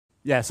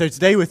Yeah, so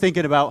today we're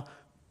thinking about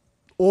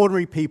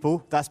ordinary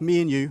people, that's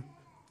me and you,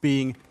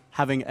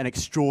 having an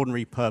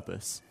extraordinary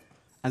purpose.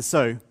 And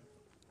so,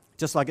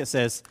 just like it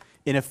says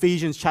in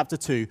Ephesians chapter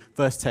 2,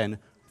 verse 10,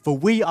 "For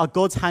we are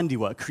God's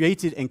handiwork,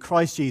 created in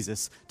Christ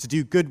Jesus to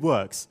do good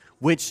works,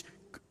 which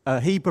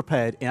he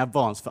prepared in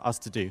advance for us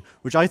to do,"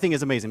 which I think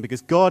is amazing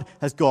because God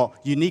has got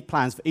unique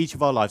plans for each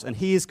of our lives, and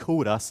he has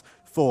called us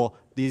for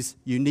these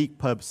unique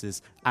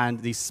purposes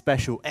and these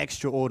special,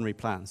 extraordinary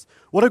plans.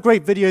 What a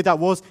great video that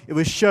was. It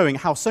was showing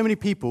how so many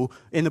people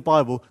in the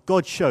Bible,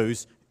 God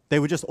chose, they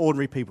were just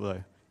ordinary people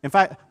though. In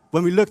fact,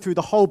 when we look through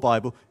the whole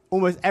Bible,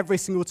 almost every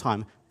single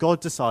time,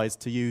 God decides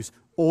to use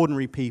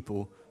ordinary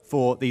people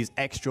for these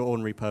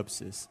extraordinary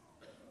purposes.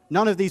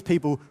 None of these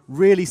people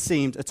really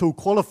seemed at all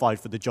qualified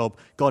for the job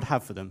God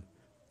had for them.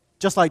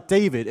 Just like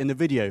David in the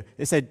video,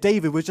 it said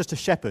David was just a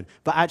shepherd,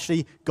 but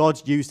actually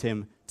God used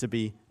him to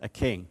be a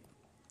king.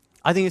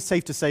 I think it's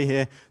safe to say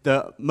here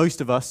that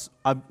most of us,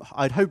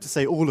 I'd hope to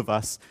say all of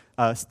us,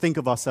 think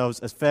of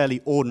ourselves as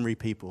fairly ordinary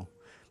people.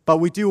 But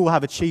we do all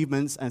have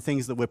achievements and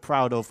things that we're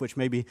proud of, which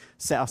maybe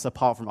set us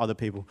apart from other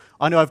people.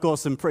 I know I've got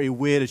some pretty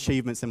weird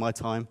achievements in my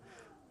time.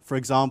 For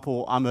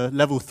example, I'm a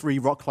level 3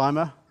 rock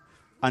climber.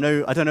 I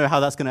don't know how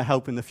that's going to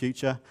help in the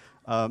future,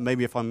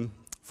 maybe if I'm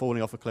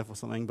falling off a cliff or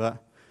something,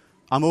 but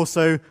I've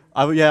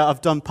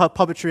done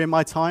puppetry in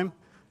my time.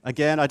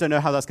 Again, I don't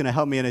know how that's going to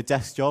help me in a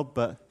desk job,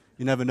 but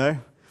you never know.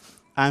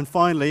 And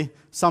finally,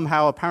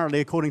 somehow,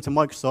 apparently, according to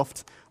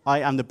Microsoft,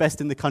 I am the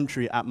best in the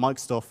country at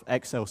Microsoft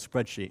Excel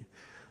spreadsheet.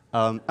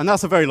 And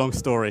that's a very long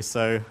story,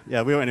 so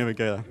yeah, we won't even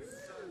go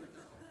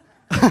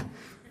there.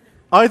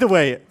 Either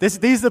way,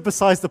 these are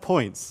besides the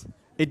points.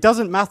 It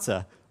doesn't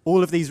matter.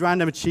 All of these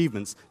random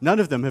achievements, none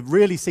of them have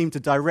really seemed to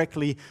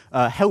directly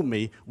help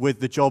me with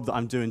the job that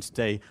I'm doing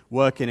today,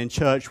 working in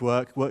church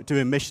work,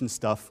 doing mission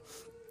stuff.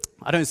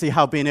 I don't see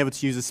how being able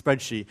to use a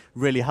spreadsheet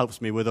really helps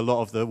me with a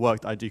lot of the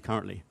work that I do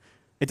currently.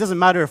 It doesn't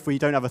matter if we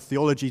don't have a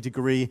theology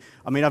degree.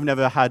 I mean, I've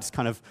never had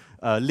kind of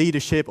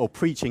leadership or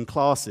preaching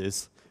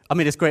classes. I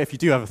mean, it's great if you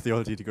do have a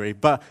theology degree,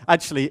 but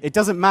actually, it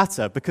doesn't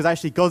matter because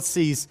actually God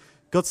sees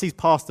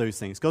past those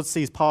things. God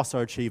sees past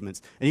our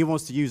achievements, and he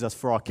wants to use us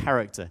for our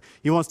character.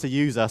 He wants to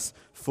use us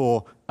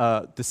for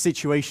the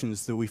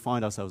situations that we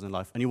find ourselves in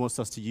life, and he wants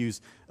us to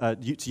use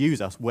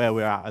us where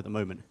we're at the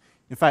moment.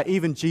 In fact,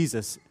 even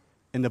Jesus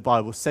in the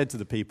Bible said to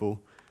the people,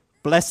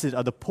 "Blessed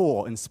are the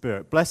poor in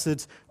spirit.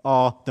 Blessed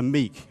are the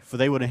meek, for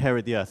they will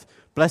inherit the earth.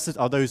 Blessed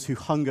are those who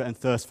hunger and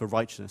thirst for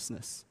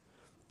righteousness."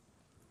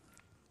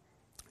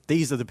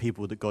 These are the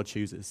people that God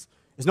chooses.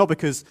 It's not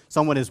because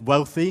someone is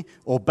wealthy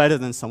or better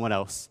than someone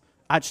else.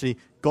 Actually,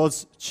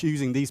 God's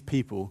choosing these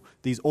people,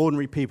 these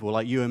ordinary people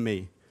like you and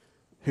me,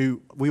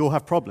 who we all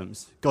have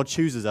problems. God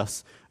chooses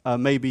us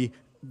maybe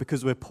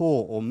because we're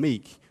poor or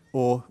meek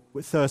or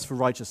with thirst for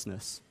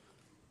righteousness.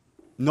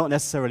 Not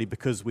necessarily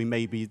because we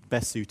may be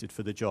best suited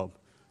for the job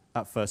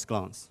at first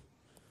glance.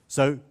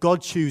 So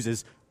God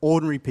chooses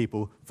ordinary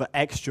people for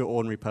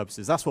extraordinary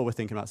purposes. That's what we're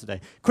thinking about today.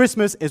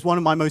 Christmas is one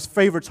of my most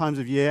favorite times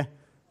of year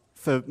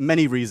for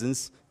many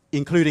reasons,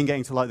 including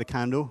getting to light the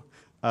candle.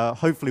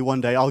 Hopefully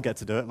one day I'll get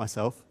to do it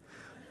myself.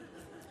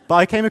 But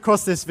I came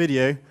across this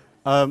video.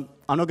 I'm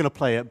not going to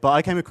play it, but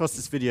I came across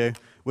this video,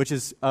 which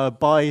is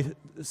by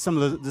some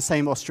of the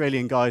same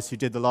Australian guys who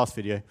did the last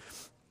video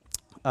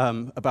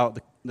about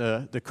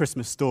the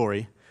Christmas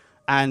story.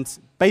 And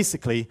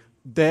basically,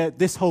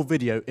 this whole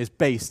video is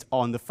based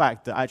on the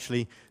fact that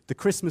actually the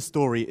Christmas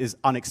story is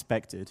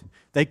unexpected.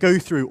 They go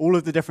through all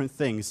of the different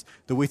things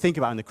that we think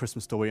about in the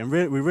Christmas story, and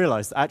we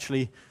realize that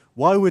actually,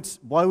 why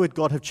would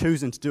God have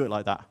chosen to do it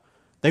like that?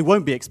 They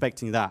won't be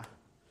expecting that.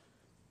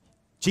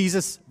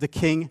 Jesus, the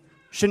king,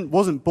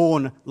 wasn't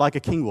born like a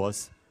king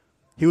was.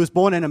 He was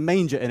born in a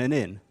manger in an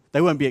inn.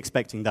 They won't be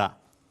expecting that.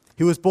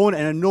 He was born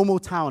in a normal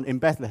town in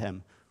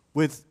Bethlehem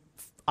with,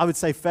 I would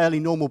say, fairly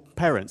normal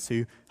parents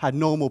who had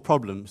normal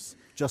problems,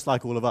 just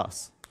like all of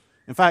us.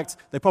 In fact,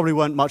 they probably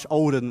weren't much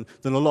older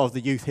than a lot of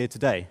the youth here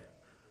today.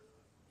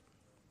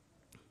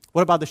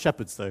 What about the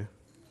shepherds, though?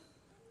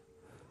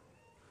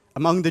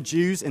 Among the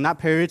Jews in that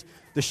period,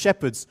 the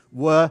shepherds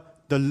were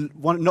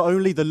not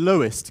only the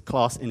lowest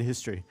class in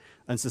history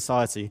and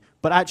society,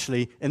 but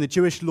actually, in the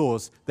Jewish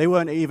laws, they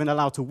weren't even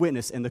allowed to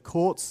witness in the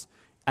courts,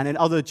 and in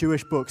other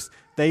Jewish books,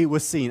 they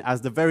were seen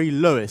as the very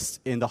lowest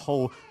in the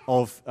whole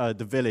of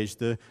the village,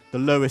 the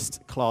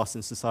lowest class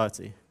in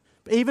society.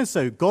 But even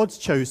so, God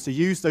chose to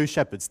use those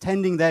shepherds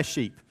tending their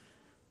sheep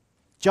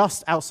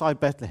just outside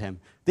Bethlehem,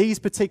 these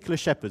particular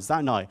shepherds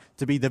that night,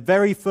 to be the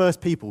very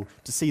first people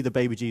to see the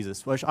baby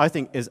Jesus, which I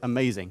think is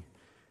amazing.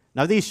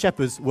 Now, these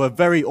shepherds were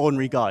very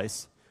ordinary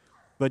guys,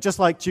 but just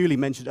like Julie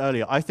mentioned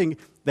earlier, I think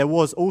there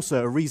was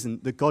also a reason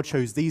that God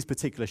chose these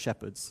particular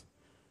shepherds.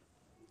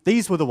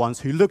 These were the ones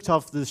who looked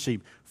after the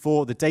sheep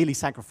for the daily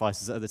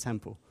sacrifices at the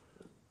temple.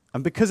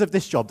 And because of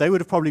this job, they would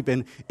have probably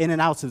been in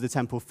and out of the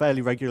temple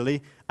fairly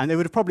regularly, and they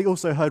would have probably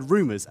also heard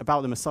rumors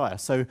about the Messiah.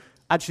 So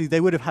actually,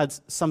 they would have had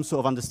some sort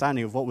of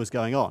understanding of what was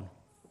going on.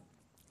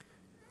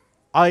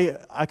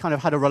 I kind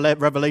of had a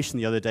revelation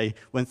the other day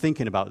when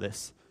thinking about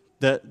this.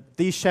 that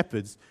these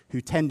shepherds who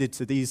tended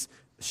to these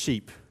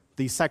sheep,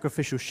 these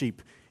sacrificial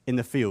sheep in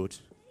the field,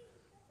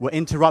 were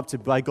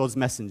interrupted by God's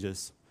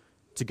messengers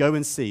to go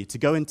and see, to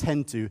go and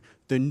tend to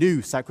the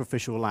new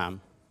sacrificial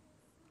lamb,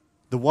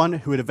 the one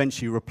who would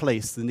eventually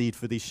replace the need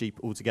for these sheep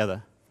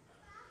altogether.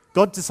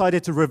 God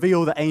decided to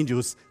reveal the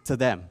angels to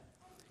them.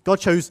 God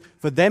chose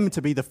for them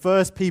to be the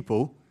first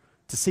people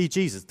to see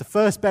Jesus, the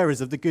first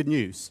bearers of the good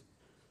news,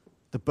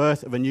 the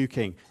birth of a new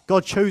king.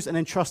 God chose and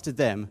entrusted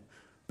them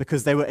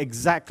because they were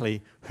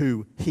exactly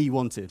who he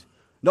wanted.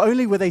 Not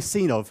only were they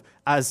seen of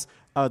as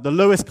the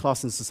lowest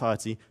class in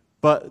society,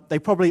 but they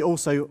probably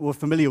also were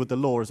familiar with the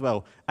law as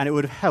well, and it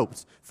would have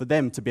helped for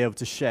them to be able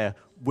to share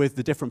with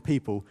the different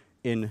people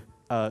in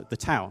the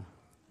town.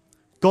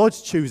 God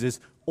chooses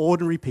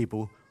ordinary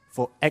people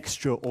for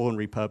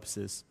extraordinary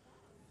purposes.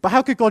 But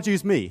how could God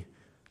use me?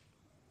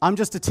 I'm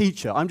just a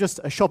teacher. I'm just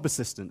a shop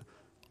assistant.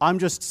 I'm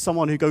just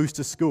someone who goes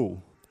to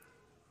school.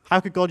 How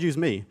could God use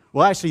me?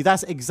 Well, actually,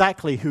 that's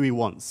exactly who he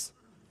wants.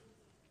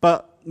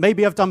 But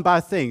maybe I've done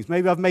bad things.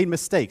 Maybe I've made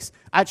mistakes.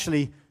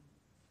 Actually,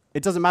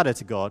 it doesn't matter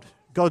to God.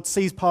 God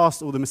sees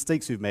past all the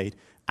mistakes we've made,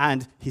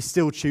 and he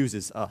still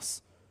chooses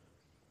us.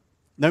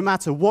 No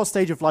matter what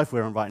stage of life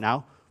we're in right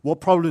now, what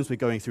problems we're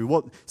going through,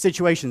 what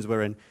situations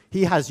we're in,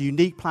 he has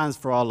unique plans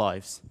for our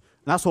lives.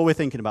 And that's what we're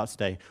thinking about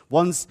today.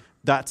 Ones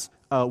that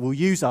will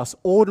use us,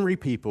 ordinary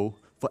people,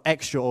 for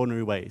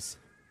extraordinary ways.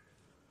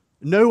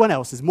 No one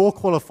else is more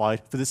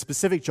qualified for the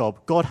specific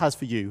job God has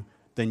for you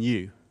than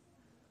you.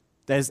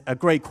 There's a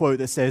great quote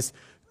that says,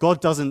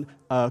 God doesn't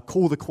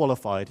call the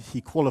qualified,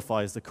 he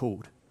qualifies the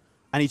called.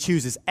 And he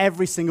chooses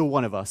every single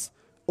one of us,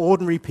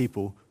 ordinary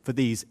people, for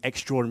these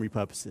extraordinary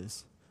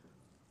purposes.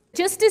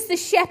 Just as the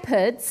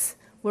shepherds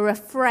were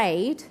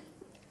afraid,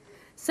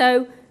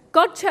 so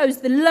God chose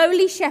the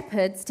lowly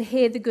shepherds to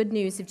hear the good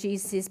news of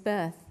Jesus'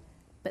 birth.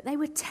 But they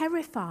were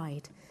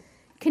terrified.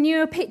 Can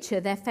you picture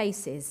their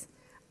faces?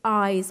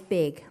 Eyes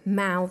big,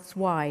 mouths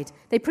wide.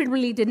 They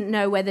probably didn't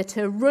know whether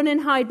to run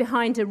and hide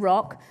behind a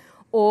rock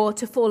or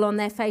to fall on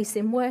their face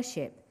in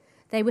worship.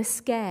 They were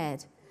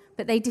scared,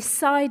 but they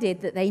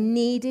decided that they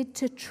needed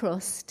to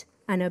trust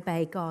and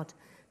obey God.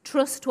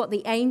 Trust what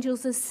the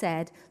angels had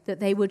said, that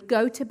they would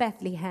go to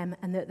Bethlehem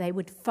and that they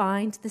would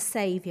find the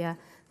Saviour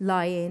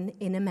lying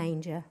in a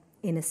manger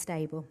in a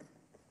stable.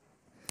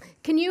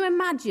 Can you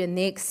imagine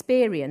the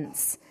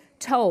experience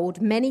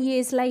told many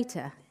years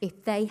later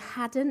if they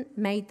hadn't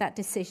made that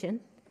decision?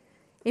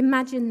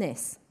 Imagine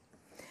this.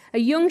 A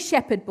young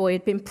shepherd boy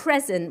had been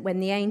present when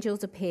the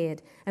angels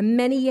appeared, and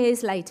many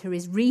years later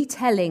is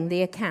retelling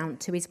the account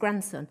to his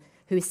grandson,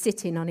 who is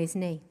sitting on his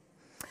knee.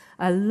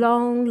 A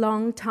long,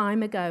 long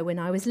time ago, when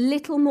I was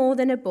little more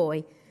than a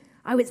boy,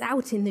 I was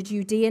out in the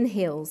Judean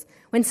hills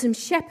with some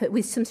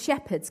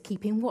shepherds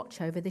keeping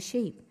watch over the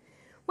sheep,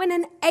 when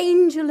an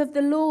angel of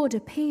the Lord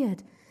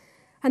appeared,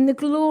 and the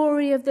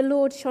glory of the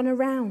Lord shone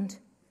around.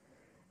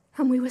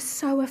 And we were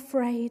so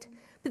afraid.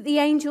 But the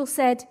angel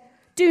said,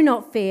 "Do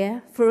not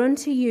fear, for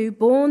unto you,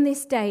 born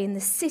this day in the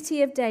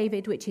city of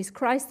David, which is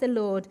Christ the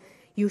Lord,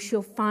 you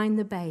shall find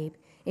the babe,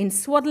 in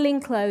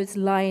swaddling clothes,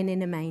 lying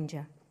in a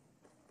manger."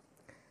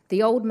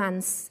 The old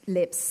man's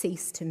lips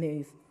cease to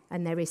move,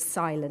 and there is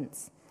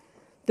silence.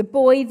 The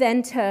boy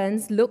then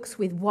turns, looks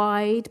with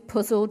wide,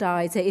 puzzled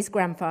eyes at his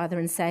grandfather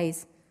and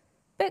says,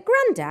 "But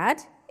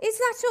Grandad, is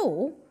that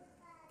all?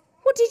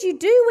 What did you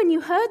do when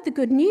you heard the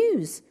good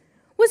news?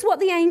 Was what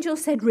the angel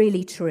said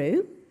really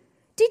true?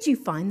 Did you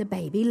find the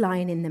baby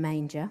lying in the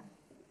manger?"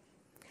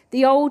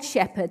 The old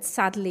shepherd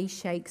sadly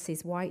shakes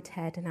his white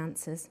head and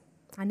answers,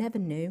 "I never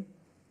knew.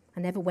 I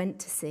never went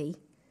to see.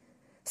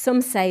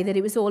 Some say that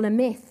it was all a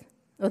myth.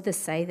 Others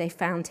say they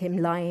found him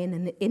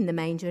lying in the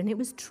manger and it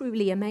was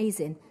truly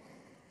amazing.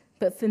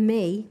 But for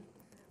me,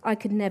 I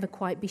could never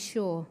quite be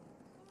sure.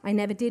 I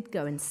never did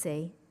go and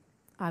see.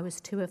 I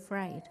was too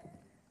afraid."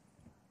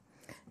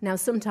 Now,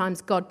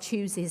 sometimes God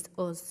chooses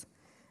us,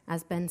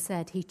 as Ben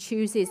said. He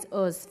chooses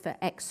us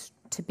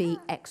to be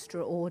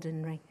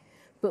extraordinary.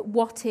 But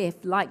what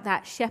if, like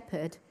that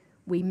shepherd,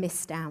 we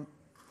missed out?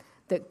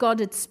 That God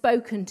had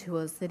spoken to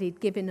us, that he'd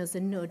given us a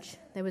nudge.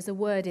 There was a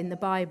word in the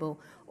Bible,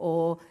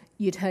 or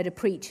you'd heard a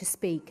preacher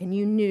speak, and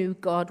you knew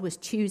God was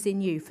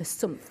choosing you for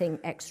something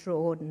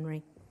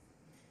extraordinary.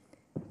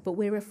 But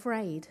we're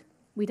afraid.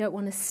 We don't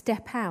want to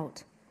step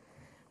out.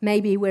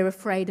 Maybe we're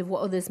afraid of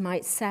what others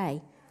might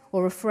say,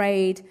 or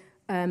afraid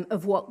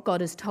of what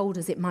God has told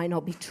us it might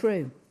not be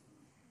true,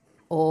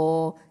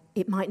 or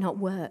it might not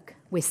work.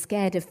 We're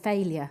scared of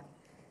failure.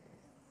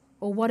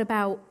 Or what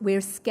about we're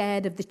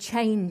scared of the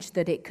change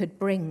that it could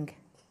bring?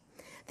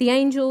 The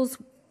angel's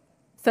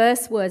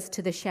first words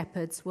to the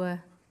shepherds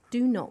were,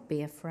 "Do not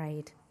be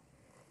afraid."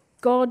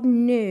 God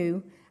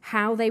knew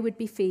how they would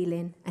be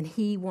feeling, and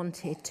he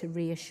wanted to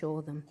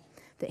reassure them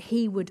that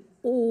he would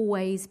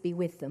always be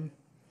with them.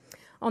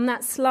 On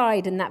that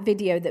slide and that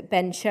video that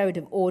Ben showed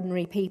of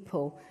ordinary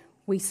people,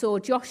 we saw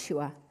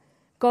Joshua.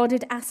 God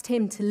had asked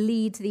him to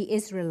lead the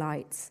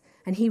Israelites,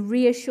 and he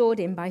reassured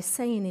him by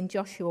saying in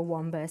Joshua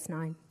 1 verse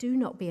 9, "Do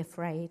not be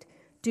afraid.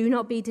 Do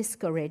not be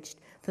discouraged,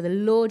 for the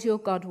Lord your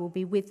God will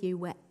be with you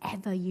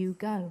wherever you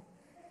go.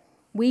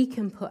 We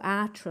can put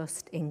our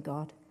trust in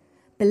God,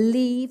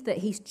 believe that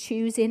he's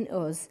choosing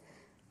us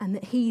and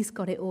that he's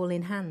got it all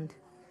in hand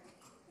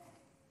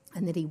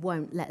and that he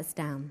won't let us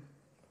down.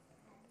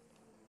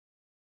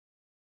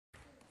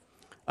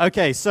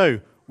 Okay, so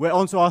we're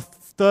on to our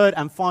third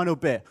and final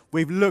bit.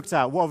 What have we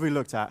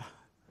looked at?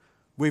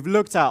 We've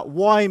looked at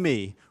why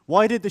me?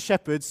 Why did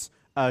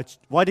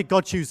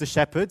God choose the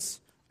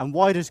shepherds? And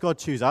why does God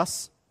choose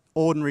us,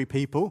 ordinary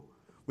people?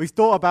 We've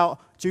thought about,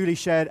 Julie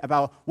shared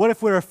about, what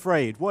if we're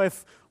afraid? What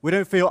if we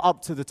don't feel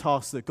up to the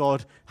task that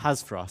God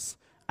has for us?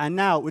 And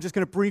now we're just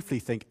going to briefly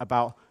think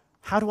about,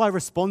 how do I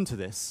respond to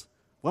this?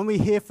 When we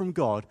hear from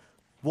God,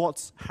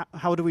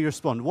 how do we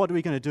respond? What are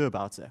we going to do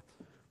about it?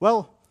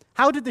 Well,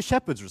 how did the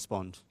shepherds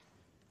respond?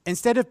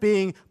 Instead of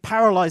being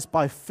paralyzed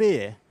by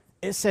fear,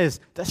 it says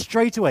that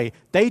straight away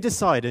they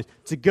decided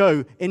to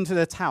go into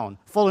the town,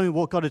 following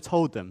what God had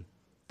told them.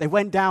 They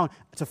went down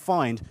to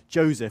find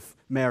Joseph,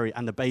 Mary,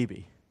 and the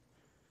baby.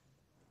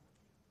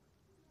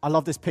 I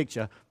love this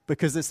picture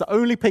because it's the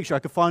only picture I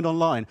could find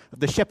online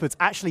of the shepherds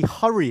actually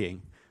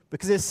hurrying,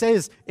 because it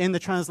says in the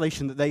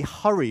translation that they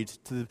hurried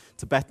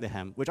to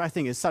Bethlehem, which I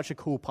think is such a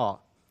cool part.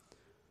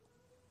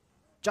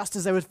 Just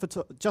as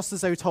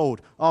they were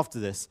told after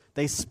this,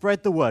 they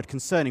spread the word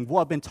concerning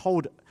what had been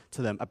told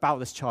to them about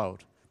this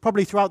child,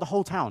 probably throughout the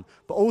whole town,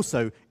 but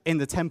also in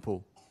the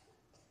temple.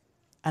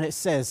 And it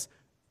says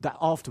that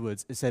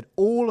afterwards, it said,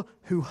 all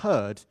who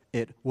heard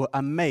it were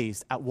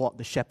amazed at what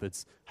the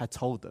shepherds had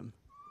told them.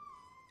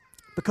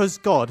 Because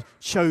God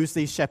chose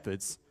these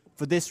shepherds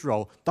for this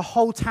role, the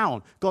whole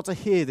town got to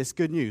hear this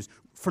good news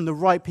from the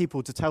right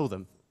people to tell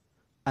them.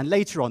 And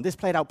later on, this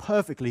played out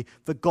perfectly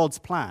for God's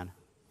plan.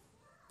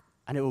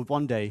 And it will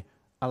one day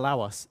allow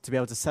us to be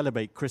able to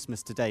celebrate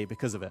Christmas today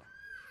because of it.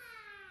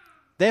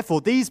 Therefore,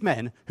 these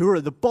men who were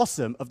at the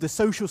bottom of the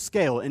social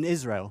scale in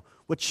Israel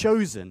were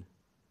chosen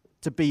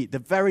to be the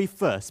very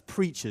first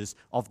preachers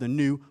of the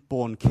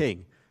newborn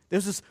king.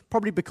 This was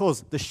probably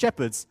because the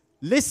shepherds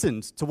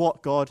listened to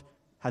what God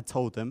had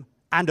told them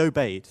and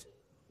obeyed.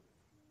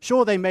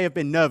 Sure, they may have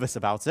been nervous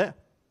about it,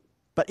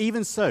 but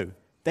even so,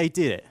 they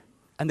did it.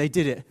 And they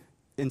did it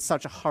in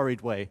such a hurried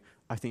way.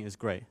 I think is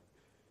great.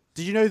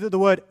 Did you know that the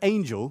word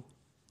angel,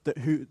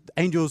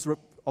 angels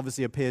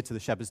obviously appeared to the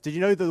shepherds. Did you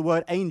know that the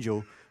word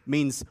angel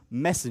means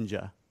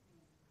messenger?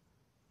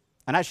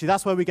 And actually,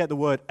 that's where we get the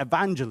word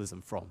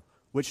evangelism from,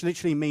 which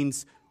literally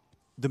means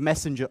the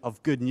messenger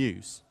of good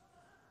news.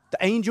 The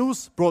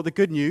angels brought the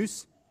good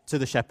news to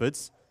the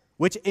shepherds,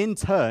 which in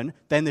turn,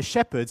 then the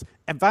shepherds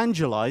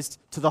evangelized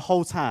to the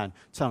whole town.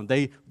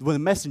 They were the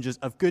messengers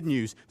of good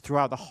news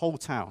throughout the whole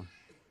town.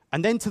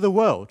 And then to the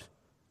world.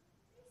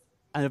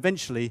 And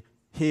eventually,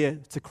 here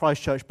to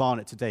Christ Church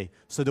Barnet today,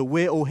 so that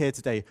we're all here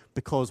today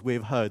because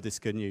we've heard this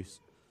good news.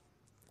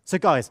 So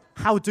guys,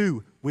 how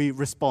do we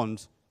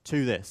respond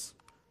to this?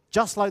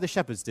 Just like the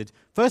shepherds did.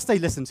 First they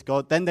listened to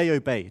God, then they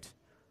obeyed.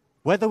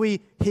 Whether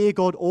we hear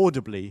God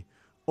audibly,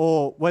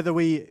 or whether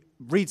we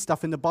read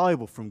stuff in the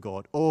Bible from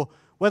God, or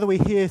whether we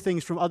hear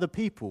things from other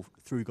people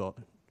through God,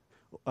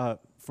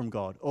 from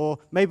God, or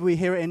maybe we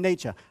hear it in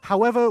nature.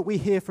 However we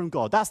hear from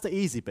God, that's the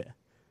easy bit.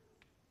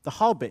 The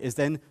hard bit is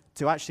then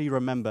to actually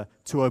remember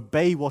to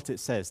obey what it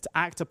says, to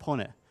act upon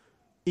it,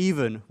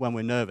 even when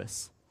we're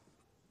nervous.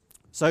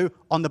 So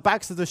on the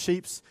backs of the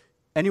sheep,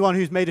 anyone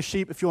who's made a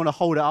sheep, if you want to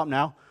hold it up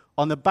now,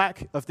 on the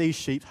back of these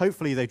sheep,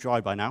 hopefully they dry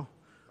by now.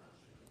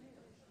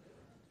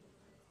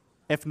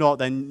 If not,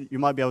 then you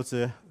might be able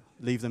to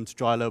leave them to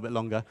dry a little bit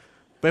longer.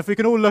 But if we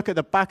can all look at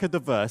the back of the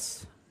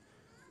verse,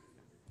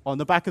 on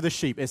the back of the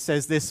sheep, it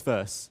says this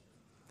verse.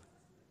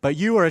 But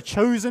you are a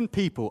chosen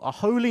people, a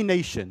holy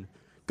nation,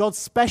 God's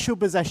special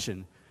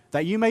possession,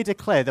 that you may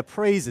declare the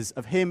praises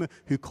of him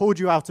who called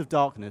you out of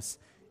darkness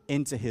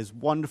into his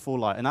wonderful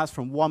light. And that's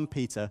from 1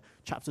 Peter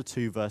chapter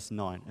 2, verse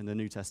 9 in the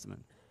New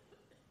Testament.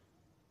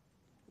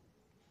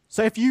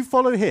 So if you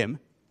follow him,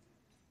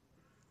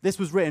 this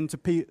was written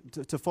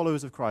to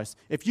followers of Christ.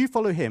 If you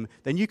follow him,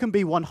 then you can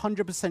be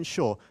 100%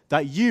 sure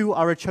that you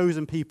are a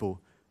chosen people,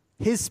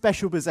 his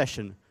special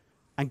possession.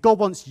 And God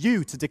wants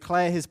you to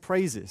declare his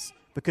praises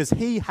because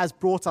he has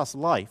brought us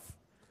life.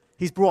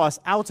 He's brought us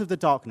out of the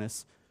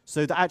darkness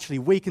so that actually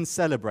we can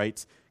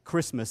celebrate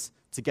Christmas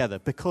together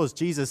because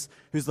Jesus,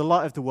 who's the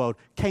light of the world,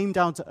 came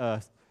down to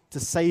earth to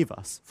save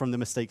us from the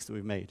mistakes that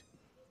we've made.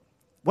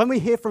 When we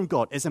hear from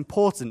God, it's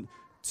important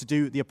to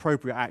do the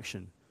appropriate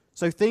action.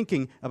 So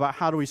thinking about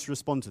how do we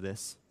respond to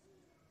this,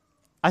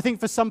 I think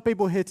for some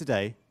people here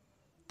today,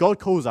 God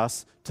calls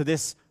us to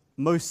this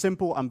most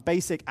simple and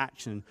basic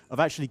action of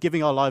actually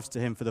giving our lives to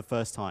him for the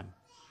first time.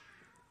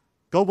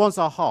 God wants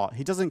our heart.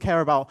 He doesn't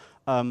care about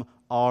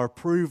our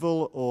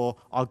approval or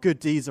our good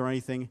deeds or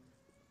anything,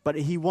 but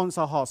he wants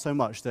our heart so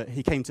much that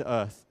he came to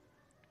earth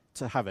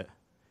to have it.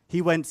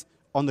 He went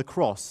on the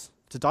cross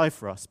to die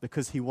for us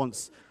because he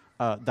wants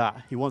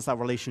that. He wants that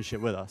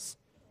relationship with us.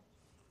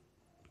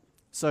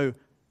 So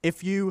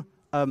if you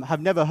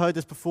have never heard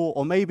this before,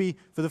 or maybe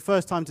for the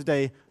first time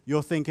today,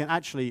 you're thinking,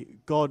 actually,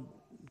 God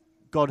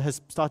God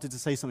has started to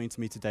say something to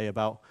me today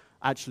about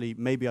actually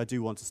maybe I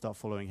do want to start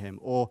following him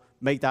or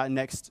make that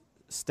next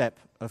step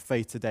of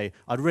faith today,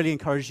 I'd really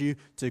encourage you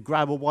to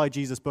grab a Why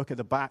Jesus book at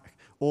the back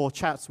or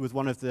chats with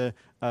one of the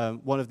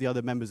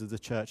other members of the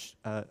church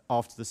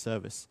after the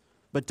service.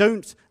 But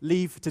don't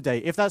leave today.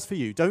 If that's for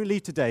you, don't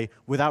leave today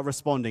without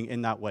responding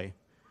in that way.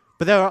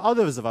 But there are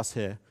others of us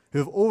here who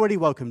have already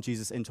welcomed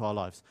Jesus into our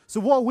lives. So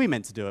what are we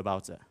meant to do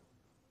about it?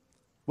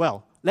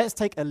 Well, let's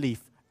take a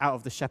leaf out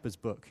of the shepherd's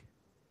book.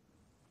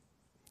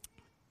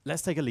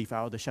 Let's take a leaf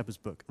out of the shepherd's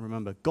book. And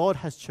remember, God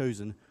has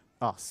chosen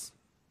us,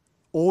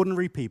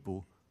 ordinary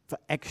people, for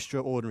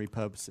extraordinary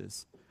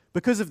purposes.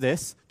 Because of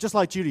this, just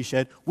like Julie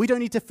shared, we don't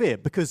need to fear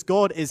because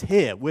God is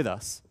here with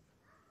us.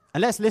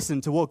 And let's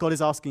listen to what God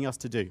is asking us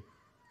to do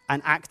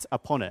and act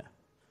upon it.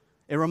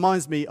 It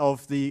reminds me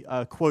of the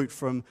quote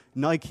from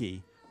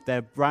Nike,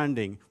 their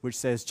branding, which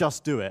says,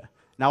 just do it.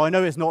 Now, I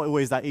know it's not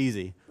always that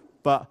easy,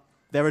 but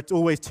there are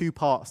always two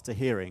parts to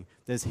hearing.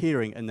 There's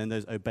hearing and then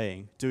there's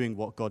obeying, doing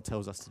what God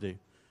tells us to do.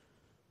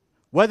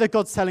 Whether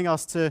God's telling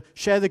us to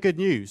share the good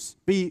news,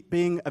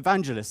 being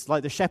evangelists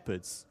like the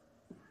shepherds,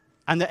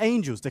 and the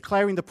angels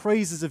declaring the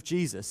praises of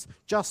Jesus,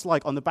 just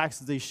like on the backs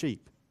of these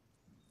sheep.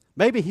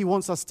 Maybe he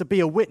wants us to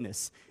be a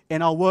witness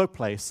in our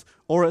workplace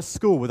or at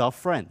school with our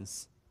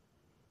friends.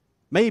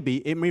 Maybe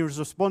it means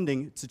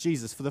responding to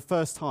Jesus for the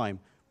first time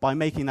by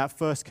making that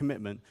first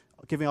commitment,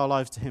 giving our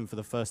lives to him for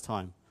the first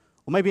time.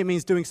 Or maybe it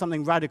means doing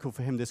something radical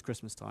for him this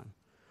Christmas time.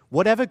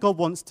 Whatever God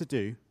wants to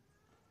do,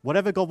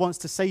 whatever God wants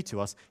to say to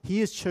us, he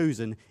has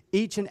chosen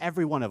each and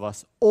every one of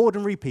us,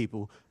 ordinary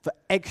people, for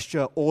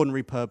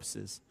extraordinary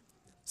purposes.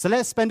 So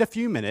let's spend a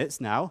few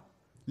minutes now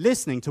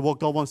listening to what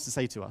God wants to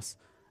say to us.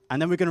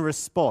 And then we're going to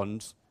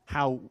respond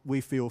how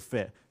we feel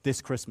fit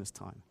this Christmas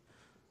time.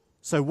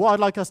 So what I'd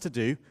like us to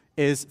do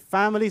is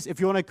families, if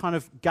you want to kind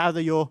of gather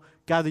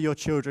your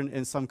children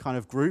in some kind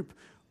of group,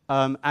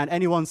 and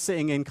anyone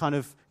sitting in kind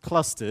of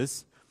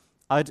clusters,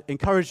 I'd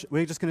encourage,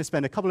 we're just going to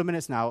spend a couple of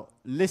minutes now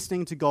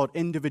listening to God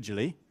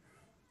individually.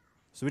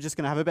 So we're just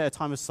going to have a bit of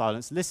time of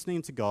silence,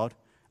 listening to God,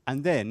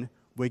 and then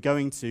we're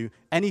going to,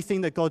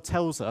 anything that God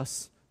tells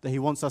us that he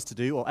wants us to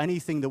do, or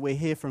anything that we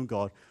hear from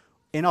God,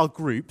 in our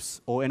groups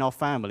or in our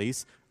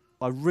families,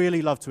 I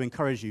really love to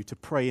encourage you to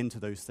pray into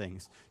those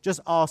things. Just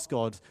ask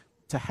God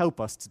to help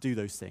us to do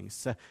those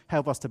things, to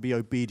help us to be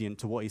obedient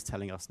to what he's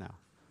telling us now.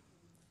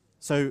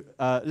 So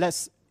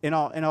let's, in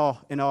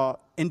our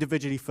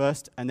individually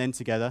first and then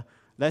together,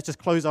 let's just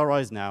close our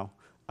eyes now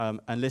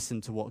and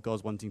listen to what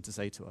God's wanting to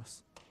say to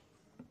us.